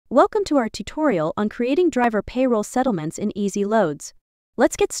Welcome to our tutorial on creating driver payroll settlements in ezLoads.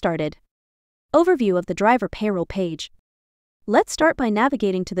 Let's get started. Overview of the driver payroll page. Let's start by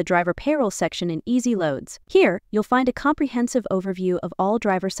navigating to the driver payroll section in ezLoads. Here, you'll find a comprehensive overview of all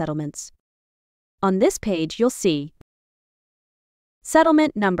driver settlements. On this page, you'll see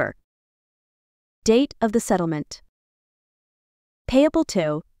settlement number, date of the settlement, payable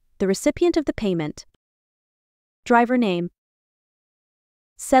to, the recipient of the payment, driver name,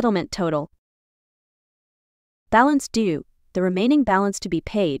 settlement total, balance due, the remaining balance to be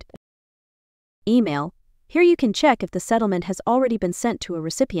paid, email, here you can check if the settlement has already been sent to a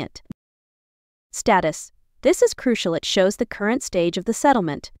recipient. Status, this is crucial, it shows the current stage of the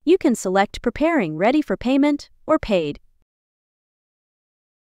settlement. You can select preparing, ready for payment, or paid.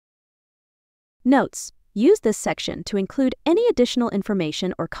 Notes, use this section to include any additional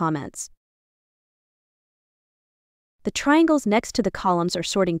information or comments. The triangles next to the columns are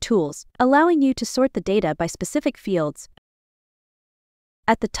sorting tools, allowing you to sort the data by specific fields.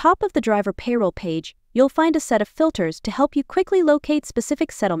 At the top of the driver payroll page, you'll find a set of filters to help you quickly locate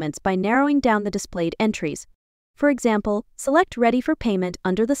specific settlements by narrowing down the displayed entries. For example, select Ready for Payment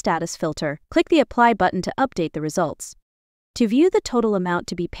under the Status filter. Click the Apply button to update the results. To view the total amount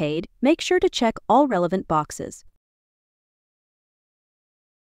to be paid, make sure to check all relevant boxes.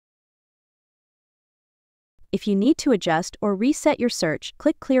 If you need to adjust or reset your search,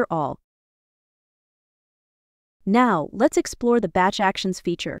 click Clear All. Now, let's explore the Batch Actions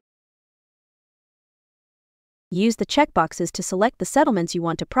feature. Use the checkboxes to select the settlements you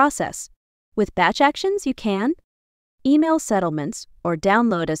want to process. With Batch Actions, you can email settlements or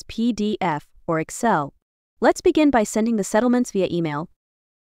download as PDF or Excel. Let's begin by sending the settlements via email.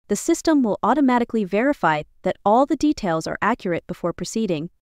 The system will automatically verify that all the details are accurate before proceeding.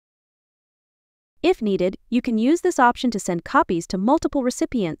 If needed, you can use this option to send copies to multiple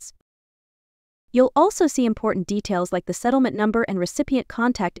recipients. You'll also see important details like the settlement number and recipient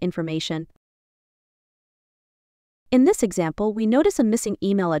contact information. In this example, we notice a missing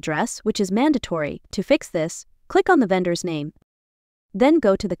email address, which is mandatory. To fix this, click on the vendor's name. Then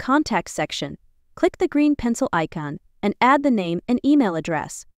go to the Contact section, click the green pencil icon, and add the name and email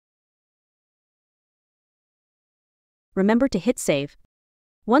address. Remember to hit Save.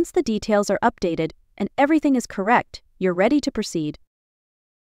 Once the details are updated and everything is correct, you're ready to proceed.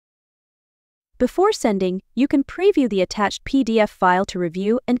 Before sending, you can preview the attached PDF file to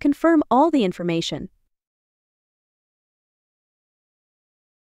review and confirm all the information.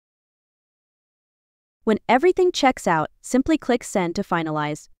 When everything checks out, simply click Send to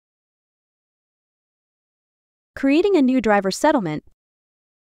finalize. Creating a new driver settlement.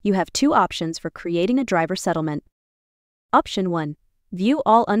 You have two options for creating a driver settlement. Option 1. View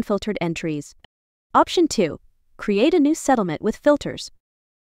all unfiltered entries. Option 2. Create a new settlement with filters.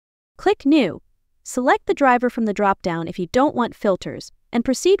 Click New. Select the driver from the drop-down if you don't want filters, and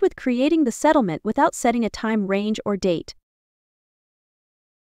proceed with creating the settlement without setting a time range or date.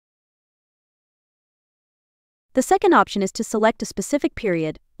 The second option is to select a specific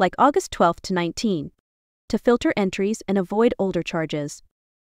period, like August 12 to 19, to filter entries and avoid older charges.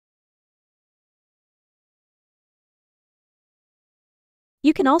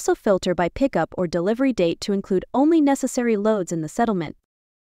 You can also filter by pickup or delivery date to include only necessary loads in the settlement.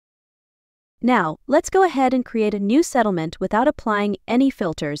 Now, let's go ahead and create a new settlement without applying any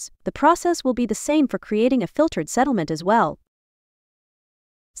filters. The process will be the same for creating a filtered settlement as well.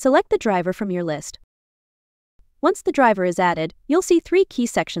 Select the driver from your list. Once the driver is added, you'll see three key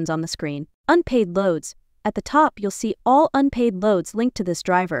sections on the screen. Unpaid loads. At the top, you'll see all unpaid loads linked to this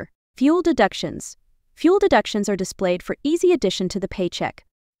driver. Fuel deductions. Fuel deductions are displayed for easy addition to the paycheck.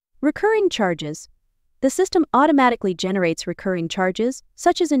 Recurring charges. The system automatically generates recurring charges,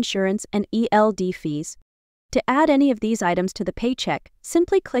 such as insurance and ELD fees. To add any of these items to the paycheck,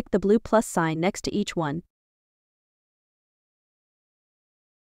 simply click the blue plus sign next to each one.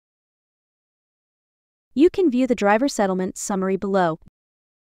 You can view the driver settlement summary below.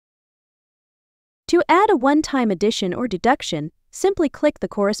 To add a one-time addition or deduction, simply click the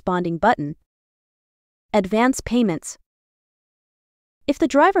corresponding button. Advance payments. If the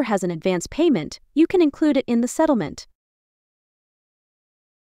driver has an advance payment, you can include it in the settlement.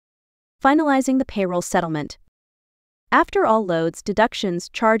 Finalizing the payroll settlement. After all loads, deductions,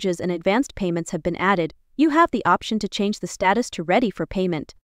 charges, and advanced payments have been added, you have the option to change the status to Ready for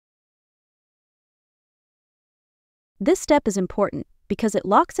Payment. This step is important because it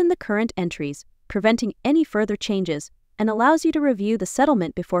locks in the current entries, preventing any further changes, and allows you to review the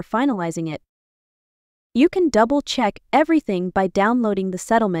settlement before finalizing it. You can double-check everything by downloading the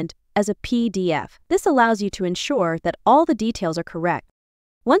settlement as a PDF. This allows you to ensure that all the details are correct.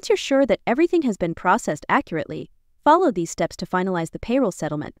 Once you're sure that everything has been processed accurately, follow these steps to finalize the payroll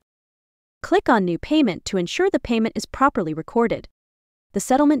settlement. Click on New Payment to ensure the payment is properly recorded. The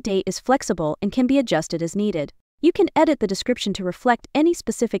settlement date is flexible and can be adjusted as needed. You can edit the description to reflect any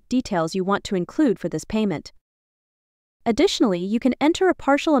specific details you want to include for this payment. Additionally, you can enter a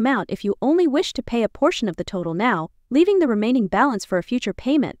partial amount if you only wish to pay a portion of the total now, leaving the remaining balance for a future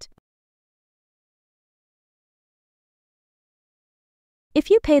payment. If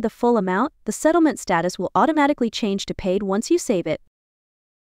you pay the full amount, the settlement status will automatically change to paid once you save it.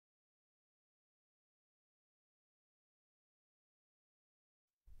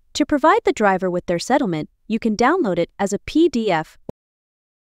 To provide the driver with their settlement, you can download it as a PDF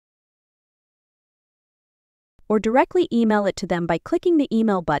or directly email it to them by clicking the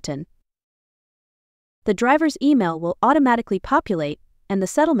email button. The driver's email will automatically populate, and the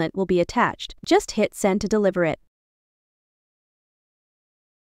settlement will be attached. Just hit send to deliver it.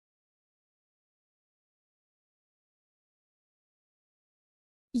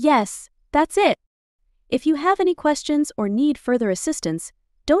 Yes, that's it. If you have any questions or need further assistance,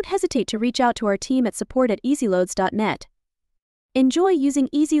 don't hesitate to reach out to our team at support@ezloads.net. Enjoy using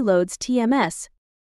ezLoads TMS.